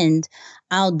the end,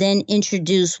 I'll then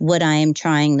introduce what I am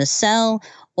trying to sell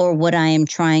or what I am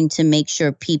trying to make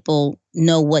sure people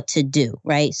know what to do,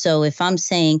 right? So if I'm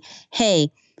saying, hey,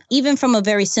 even from a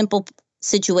very simple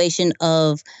situation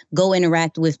of go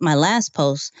interact with my last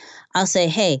post, I'll say,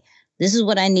 hey, this is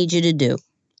what I need you to do.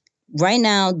 Right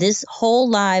now, this whole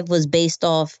live was based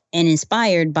off and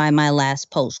inspired by my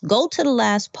last post. Go to the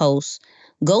last post,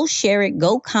 go share it,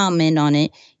 go comment on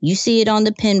it. You see it on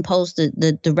the pin post,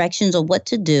 the directions of what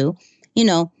to do,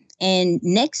 and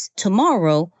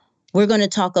tomorrow, we're going to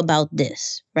talk about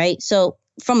this, right? So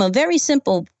from a very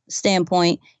simple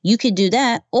standpoint, you could do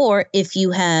that. Or if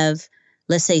you have,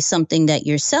 let's say, something that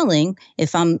you're selling,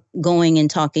 if I'm going and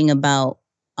talking about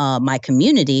my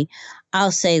community,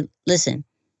 I'll say, listen,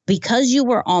 because you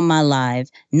were on my live,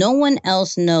 no one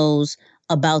else knows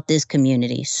about this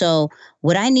community. So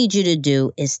what I need you to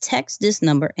do is text this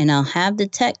number, and I'll have the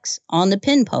text on the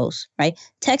pin post, right?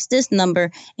 Text this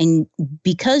number, and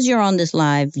because you're on this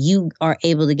live, you are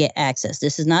able to get access.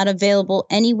 This is not available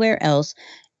anywhere else.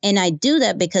 And I do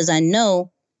that because I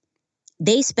know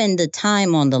they spend the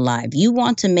time on the live. You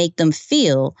want to make them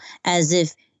feel as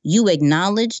if you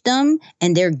acknowledge them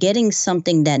and they're getting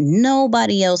something that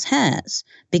nobody else has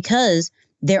because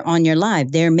they're on your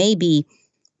live. There may be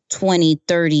 20,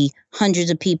 30, hundreds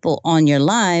of people on your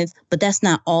live, but that's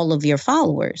not all of your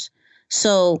followers.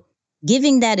 So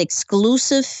giving that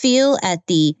exclusive feel at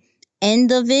the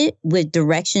end of it with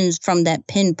directions from that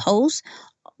pinned post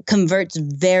converts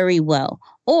very well.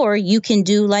 Or you can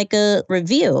do like a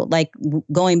reveal, like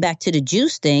going back to the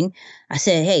juice thing. I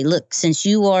said, hey, look, since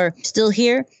you are still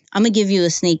here, I'm going to give you a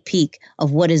sneak peek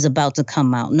of what is about to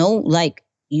come out. No, like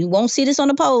you won't see this on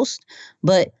the post,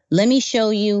 but let me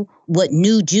show you what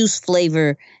new juice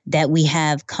flavor that we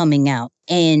have coming out.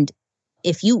 And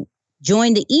if you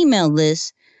join the email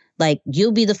list, like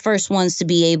you'll be the first ones to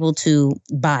be able to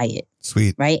buy it.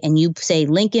 Sweet. Right. And you say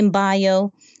link in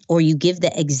bio, or you give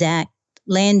the exact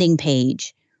landing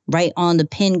page right on the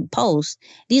pinned post.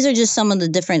 These are just some of the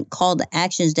different call to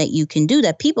actions that you can do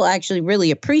that people actually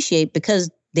really appreciate because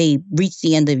they reach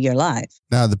the end of your live.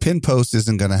 Now, the pinned post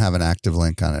isn't going to have an active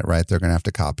link on it, right? They're going to have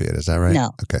to copy it. Is that right?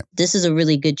 No. Okay. This is a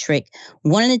really good trick.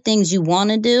 One of the things you want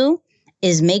to do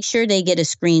is make sure they get a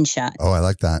screenshot. Oh, I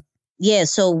like that. Yeah.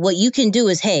 So what you can do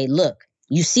is, hey, look,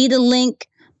 you see the link,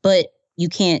 but you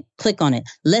can't click on it.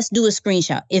 Let's do a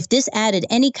screenshot. If this added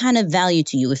any kind of value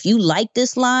to you, if you like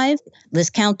this live, let's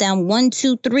count down 1,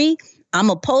 2, 3. I'm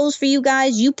a pose for you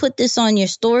guys. You put this on your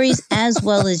stories as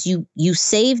well as you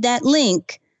save that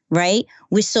link, right?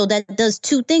 So that does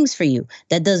two things for you.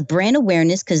 That does brand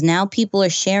awareness because now people are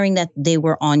sharing that they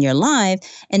were on your live.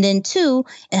 And then 2,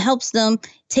 it helps them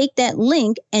take that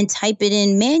link and type it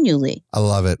in manually. I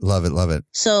love it. Love it. Love it.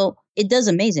 So it does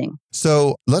amazing.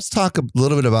 So let's talk a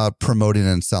little bit about promoting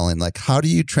and selling. Like, how do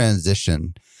you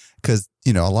transition? Because,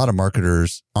 a lot of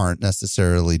marketers aren't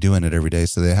necessarily doing it every day,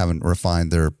 so they haven't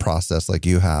refined their process like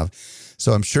you have.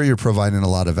 So I'm sure you're providing a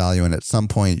lot of value, and at some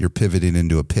point you're pivoting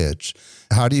into a pitch.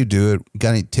 How do you do it?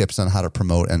 Got any tips on how to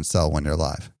promote and sell when you're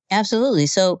live? Absolutely.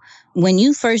 So when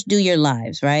you first do your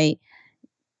lives, right?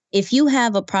 If you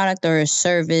have a product or a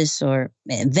service or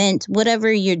event,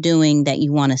 whatever you're doing that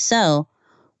you want to sell,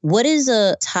 what is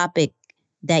a topic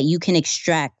that you can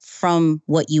extract from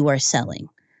what you are selling,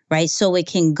 right? So it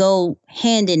can go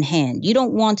hand in hand. You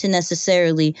don't want to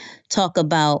necessarily talk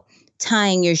about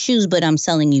tying your shoes, but I'm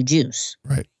selling you juice.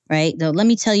 Right. Right. Now, let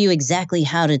me tell you exactly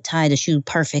how to tie the shoe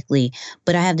perfectly,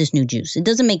 but I have this new juice. It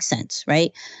doesn't make sense.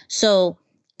 Right. So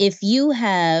if you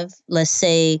have, let's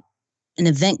say, an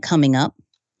event coming up,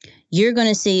 you're going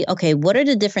to see, okay, what are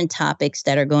the different topics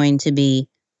that are going to be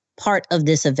part of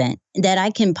this event that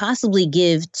I can possibly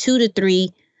give 2 to 3,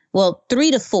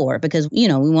 3 to 4, because, we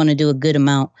want to do a good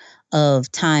amount of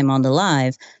time on the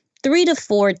live, 3 to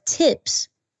 4 tips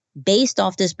based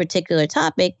off this particular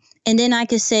topic. And then I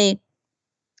could say,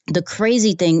 the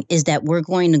crazy thing is that we're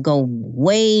going to go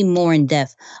way more in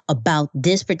depth about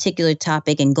this particular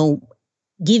topic and go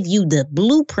give you the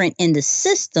blueprint in the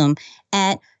system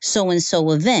at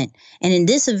so-and-so event. And in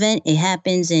this event, it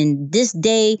happens in this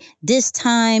day, this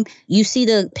time. You see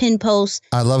the pin post.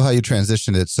 I love how you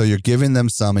transitioned it. So you're giving them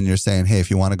some and you're saying, hey, if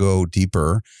you want to go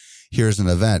deeper, here's an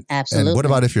event. Absolutely. And what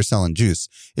about if you're selling juice?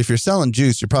 If you're selling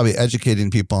juice, you're probably educating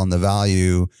people on the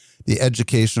value, the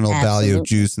educational value of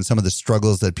juice and some of the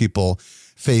struggles that people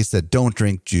face that don't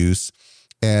drink juice.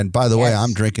 And by the way,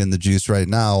 I'm drinking the juice right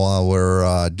now while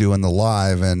we're doing the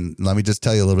live. And let me just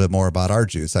tell you a little bit more about our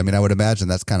juice. I mean, I would imagine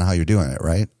that's kind of how you're doing it,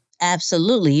 right?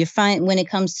 Absolutely. You find when it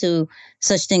comes to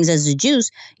such things as the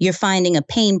juice, you're finding a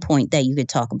pain point that you could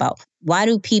talk about. Why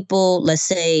do people, let's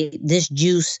say this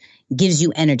juice gives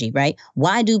you energy, right?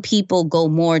 Why do people go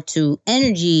more to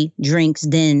energy drinks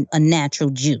than a natural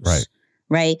juice? Right.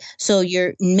 Right. So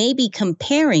you're maybe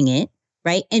comparing it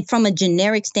right? And from a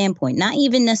generic standpoint, not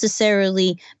even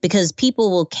necessarily because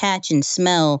people will catch and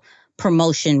smell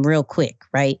promotion real quick,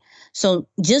 right? So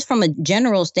just from a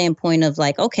general standpoint of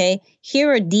like, okay,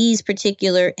 here are these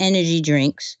particular energy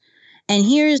drinks, and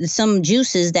here's some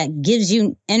juices that gives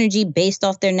you energy based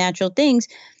off their natural things.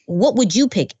 What would you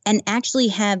pick? And actually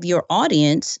have your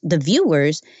audience, the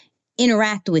viewers,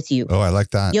 interact with you. Oh, I like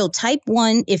that. Yo, type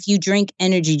 1 if you drink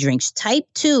energy drinks. Type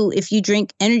 2 if you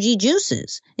drink energy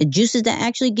juices. Juices that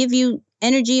actually give you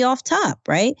energy off top,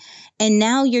 right? And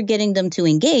now you're getting them to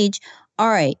engage. All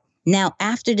right, now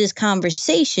after this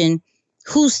conversation,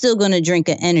 who's still going to drink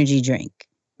an energy drink,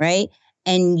 right?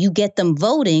 And you get them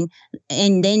voting,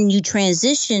 and then you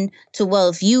transition to, well,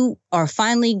 if you are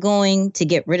finally going to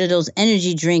get rid of those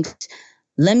energy drinks,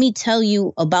 let me tell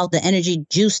you about the energy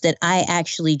juice that I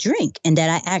actually drink and that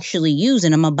I actually use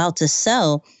and I'm about to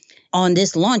sell on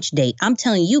this launch date. I'm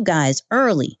telling you guys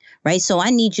early, right? So I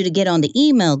need you to get on the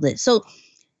email list. So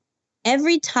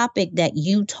every topic that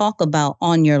you talk about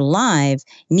on your live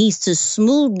needs to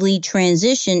smoothly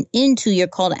transition into your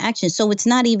call to action. So it's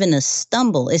not even a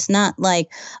stumble. It's not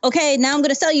like, okay, now I'm going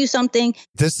to sell you something.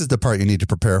 This is the part you need to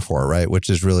prepare for, right? Which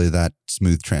is really that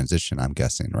smooth transition, I'm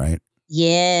guessing, right?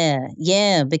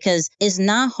 Yeah, because it's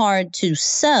not hard to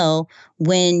sell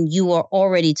when you are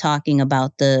already talking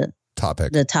about the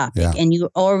topic, yeah. And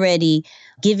you're already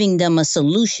giving them a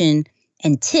solution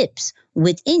and tips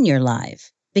within your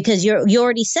live because you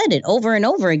already said it over and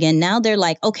over again. Now they're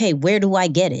like, okay, where do I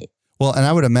get it? Well, and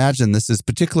I would imagine this is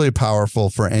particularly powerful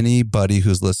for anybody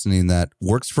who's listening that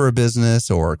works for a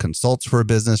business or consults for a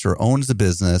business or owns a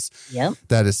business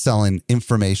that is selling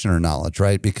information or knowledge,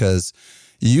 right? Because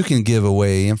you can give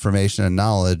away information and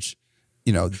knowledge.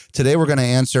 You know, today we're going to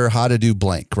answer how to do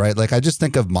blank, right? Like I just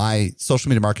think of my social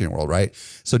media marketing world, right?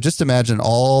 So just imagine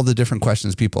all the different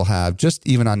questions people have, just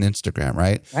even on Instagram,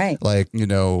 right? Right. Like, you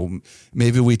know,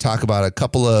 maybe we talk about a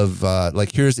couple of, we're going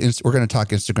to talk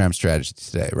Instagram strategy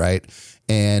today, right?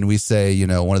 And we say, you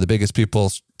know, one of the biggest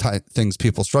things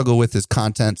people struggle with is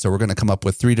content. So we're going to come up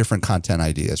with 3 different content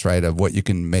ideas, right? Of what you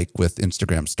can make with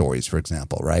Instagram stories, for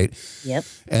example, right? Yep.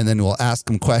 And then we'll ask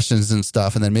them questions and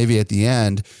stuff. And then maybe at the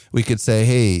end, we could say,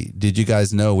 hey, did you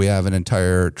guys know we have an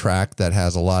entire track that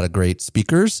has a lot of great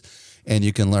speakers? And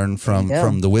you can learn from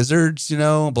the wizards, you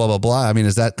know, blah, blah, blah. I mean,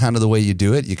 is that kind of the way you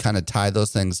do it? You kind of tie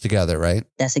those things together, right?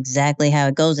 That's exactly how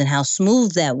it goes and how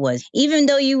smooth that was. Even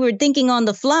though you were thinking on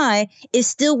the fly, it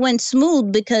still went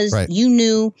smooth because you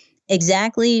knew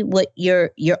exactly what your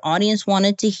audience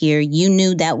wanted to hear. You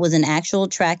knew that was an actual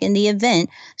track in the event.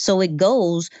 So it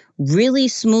goes really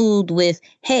smooth with,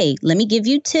 hey, let me give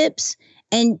you tips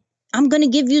and I'm going to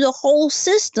give you the whole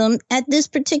system at this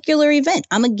particular event.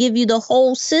 I'm going to give you the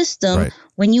whole system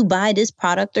when you buy this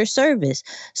product or service.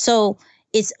 So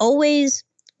it's always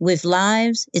with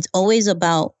lives, it's always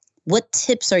about what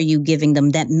tips are you giving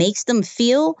them that makes them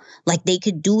feel like they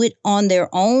could do it on their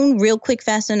own real quick,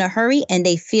 fast, in a hurry, and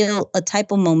they feel a type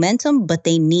of momentum, but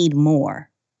they need more.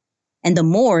 And the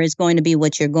more is going to be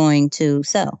what you're going to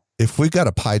sell. If we got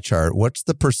a pie chart, what's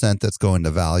the percent that's going to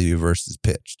value versus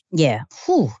pitched? Yeah.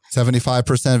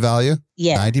 75% value?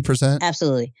 Yeah. 90%?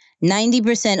 Absolutely.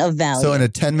 90% of value. So in a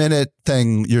 10-minute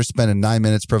thing, you're spending 9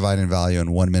 minutes providing value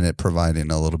and 1 minute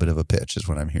providing a little bit of a pitch is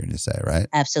what I'm hearing you say, right?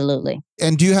 Absolutely.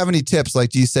 And do you have any tips?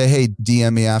 Like, do you say, hey,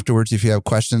 DM me afterwards if you have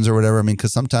questions or whatever? I mean,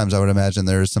 because sometimes I would imagine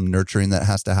there is some nurturing that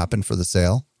has to happen for the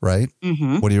sale, right?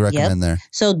 Mm-hmm. What do you recommend there?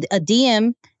 So a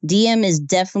DM is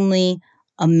definitely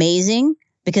amazing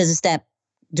because it's that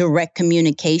direct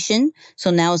communication. So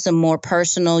now it's a more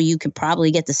personal, you could probably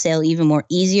get the sale even more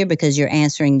easier because you're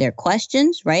answering their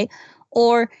questions, right?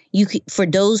 Or you could, for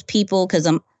those people,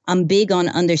 because I'm big on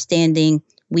understanding,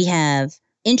 we have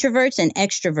introverts and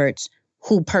extroverts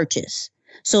who purchase.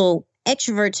 So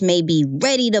extroverts may be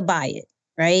ready to buy it,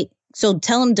 right? So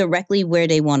tell them directly where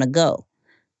they want to go.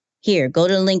 Here, go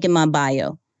to the link in my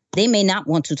bio. They may not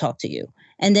want to talk to you.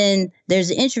 And then there's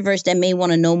the introverts that may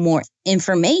want to know more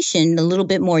information, a little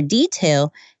bit more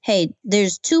detail. Hey,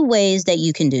 there's 2 ways that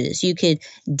you can do this. You could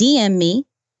DM me,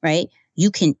 right?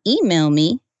 You can email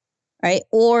me, right?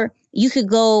 Or you could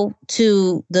go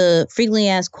to the frequently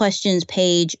asked questions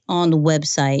page on the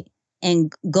website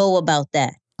and go about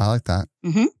that. I like that.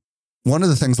 Mm-hmm. One of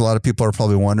the things a lot of people are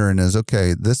probably wondering is,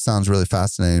 okay, this sounds really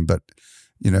fascinating, but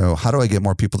you know, how do I get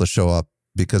more people to show up?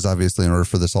 Because obviously in order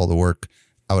for this all to work,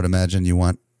 I would imagine you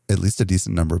want at least a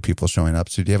decent number of people showing up.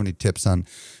 So do you have any tips on,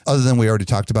 other than we already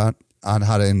talked about, on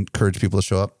how to encourage people to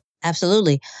show up?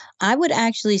 Absolutely. I would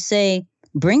actually say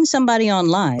bring somebody on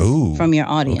live from your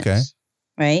audience,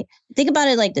 right? Think about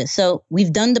it like this. So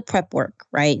we've done the prep work,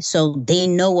 right? So they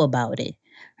know about it,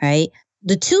 right?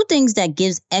 the two things that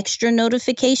gives extra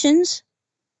notifications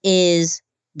is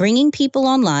bringing people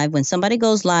on live. When somebody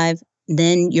goes live,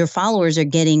 then your followers are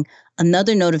getting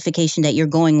another notification that you're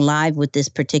going live with this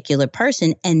particular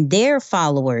person, and their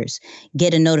followers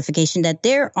get a notification that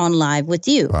they're on live with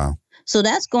you. Wow. So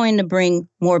that's going to bring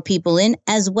more people in,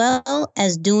 as well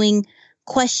as doing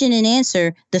question and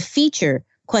answer, the feature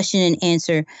question and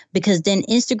answer, because then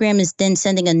Instagram is then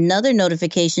sending another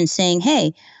notification saying,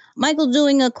 hey, Michael's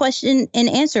doing a question and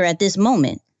answer at this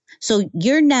moment. So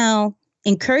you're now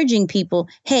encouraging people,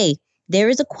 hey, there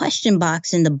is a question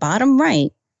box in the bottom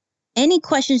right. Any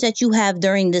questions that you have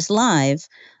during this live,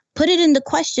 put it in the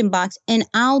question box and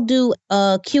I'll do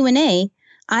a Q&A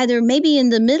either maybe in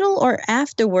the middle or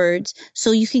afterwards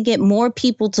so you can get more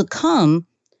people to come.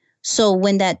 So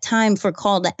when that time for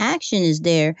call to action is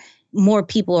there, more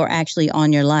people are actually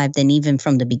on your live than even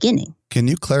from the beginning. Can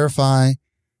you clarify,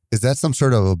 is that some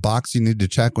sort of a box you need to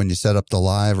check when you set up the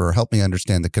live, or help me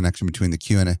understand the connection between the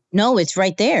Q&A? No, it's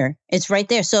right there. It's right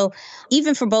there. So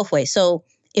even for both ways. So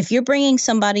if you're bringing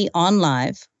somebody on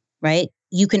live, right,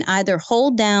 you can either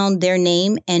hold down their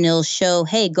name and it'll show,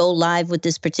 hey, go live with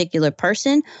this particular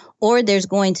person, or there's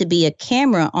going to be a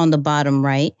camera on the bottom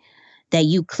right that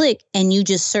you click and you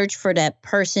just search for that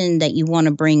person that you want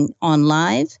to bring on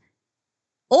live.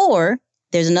 Or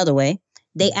there's another way,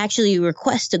 they actually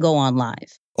request to go on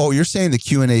live. Oh, you're saying the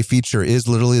Q&A feature is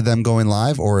literally them going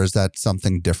live, or is that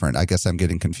something different? I guess I'm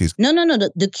getting confused. No.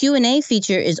 The Q&A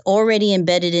feature is already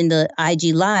embedded in the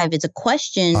IG Live. It's a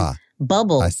question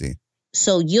bubble. I see.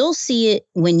 So you'll see it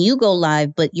when you go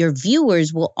live, but your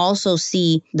viewers will also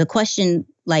see the question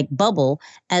like bubble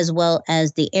as well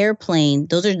as the airplane.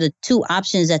 Those are the two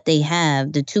options that they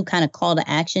have. The two kind of call to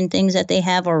action things that they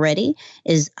have already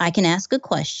is I can ask a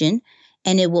question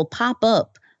and it will pop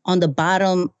up on the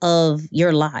bottom of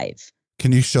your live.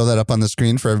 Can you show that up on the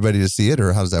screen for everybody to see it,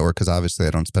 or how does that work? Because obviously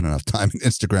I don't spend enough time in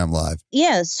Instagram Live.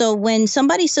 Yeah. So when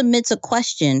somebody submits a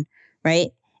question,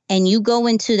 right, and you go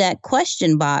into that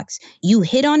question box, you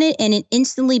hit on it and it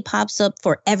instantly pops up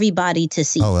for everybody to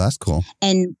see. Oh, that's cool.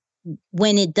 And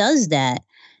when it does that,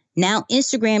 now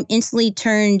Instagram instantly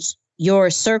turns your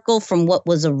circle from what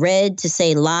was a red to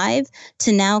say live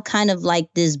to now kind of like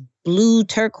this blue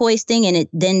turquoise thing, and it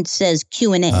then says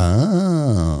Q&A.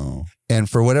 Oh. And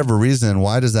for whatever reason,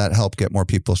 why does that help get more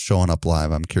people showing up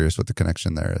live? I'm curious what the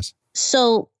connection there is.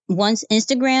 So once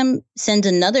Instagram sends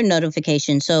another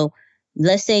notification, so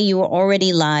let's say you were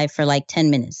already live for like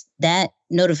 10 minutes. That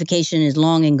notification is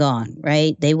long and gone,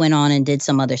 right? They went on and did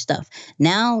some other stuff.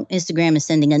 Now Instagram is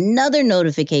sending another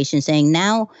notification saying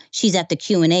now she's at the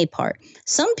Q&A part.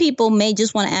 Some people may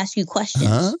just want to ask you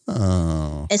questions,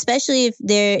 especially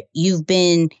if you've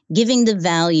been giving the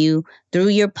value through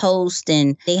your post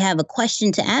and they have a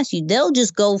question to ask you. They'll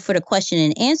just go for the question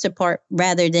and answer part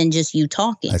rather than just you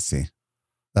talking. I see.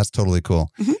 That's totally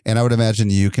cool. Mm-hmm. And I would imagine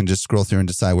you can just scroll through and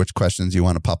decide which questions you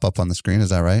want to pop up on the screen. Is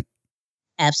that right?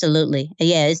 Absolutely.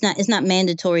 Yeah, it's not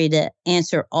mandatory to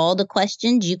answer all the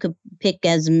questions. You could pick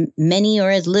as many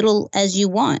or as little as you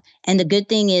want. And the good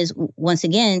thing is, once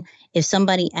again, if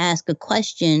somebody asks a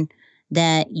question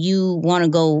that you want to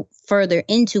go further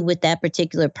into with that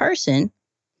particular person,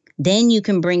 then you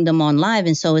can bring them on live.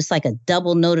 And so it's like a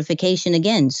double notification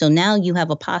again. So now you have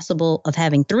a possible of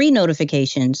having 3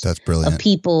 notifications. That's brilliant. Of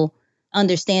people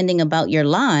understanding about your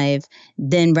live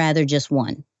than rather just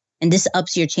one. And this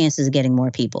ups your chances of getting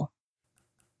more people.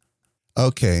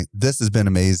 Okay, this has been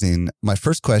amazing. My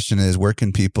first question is, where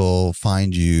can people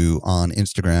find you on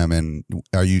Instagram? And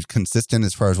are you consistent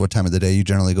as far as what time of the day you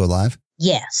generally go live?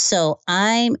 Yeah, so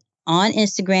I'm on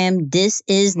Instagram. This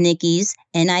is Nikki's,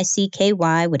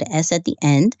 NICKY with an S at the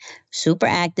end. Super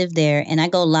active there. And I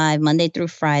go live Monday through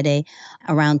Friday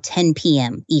around 10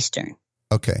 p.m. Eastern.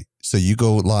 Okay, so you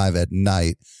go live at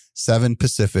night, 7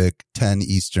 Pacific, 10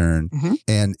 Eastern. Mm-hmm.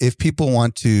 And if people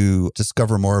want to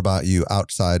discover more about you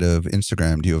outside of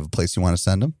Instagram, do you have a place you want to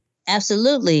send them?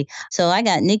 Absolutely. So I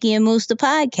got Nikki and Moose, the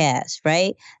podcast,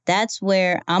 right? That's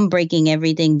where I'm breaking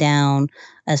everything down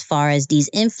as far as these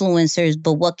influencers,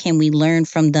 but what can we learn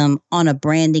from them on a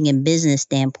branding and business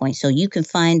standpoint? So you can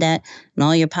find that in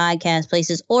all your podcast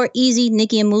places or easy,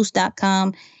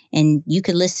 nikkiandmoose.com, and you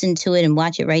can listen to it and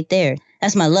watch it right there.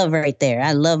 That's my love right there.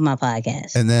 I love my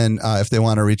podcast. And then if they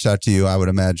want to reach out to you, I would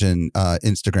imagine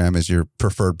Instagram is your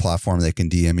preferred platform. They can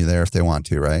DM you there if they want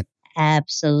to, right?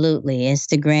 Absolutely.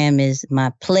 Instagram is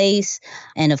my place.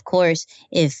 And of course,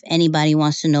 if anybody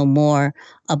wants to know more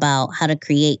about how to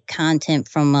create content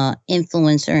from an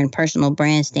influencer and personal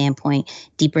brand standpoint,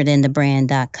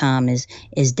 deeperthanthebrand.com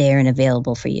is there and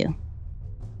available for you.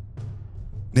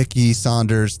 Nikki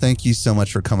Saunders, thank you so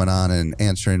much for coming on and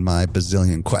answering my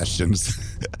bazillion questions.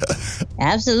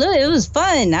 Absolutely. It was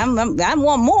fun. I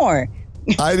want more.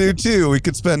 I do too. We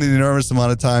could spend an enormous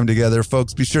amount of time together.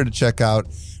 Folks, be sure to check out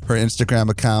her Instagram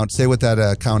account. Say what that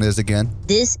account is again.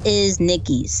 This is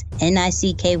Nikki's.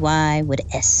 N-I-C-K-Y with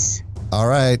S. All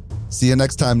right. See you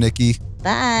next time, Nikki.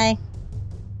 Bye.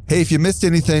 Hey, if you missed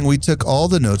anything, we took all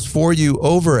the notes for you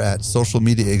over at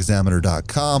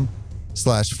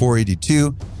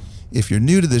socialmediaexaminer.com/482. If you're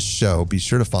new to this show, be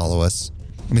sure to follow us.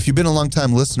 And if you've been a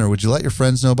long-time listener, would you let your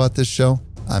friends know about this show?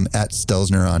 I'm at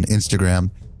Stelzner on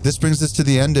Instagram. This brings us to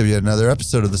the end of yet another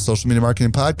episode of the Social Media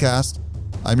Marketing Podcast.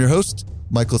 I'm your host,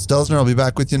 Michael Stelzner. I'll be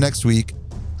back with you next week.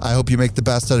 I hope you make the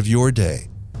best out of your day.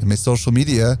 And may social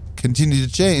media continue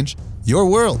to change your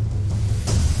world.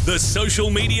 The Social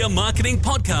Media Marketing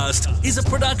Podcast is a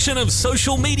production of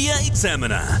Social Media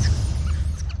Examiner.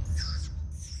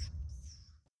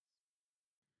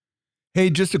 Hey,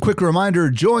 just a quick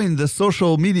reminder, join the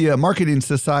Social Media Marketing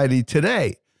Society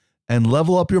today and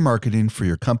level up your marketing for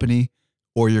your company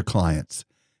or your clients.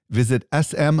 Visit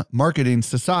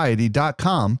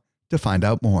smmarketingsociety.com to find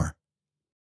out more.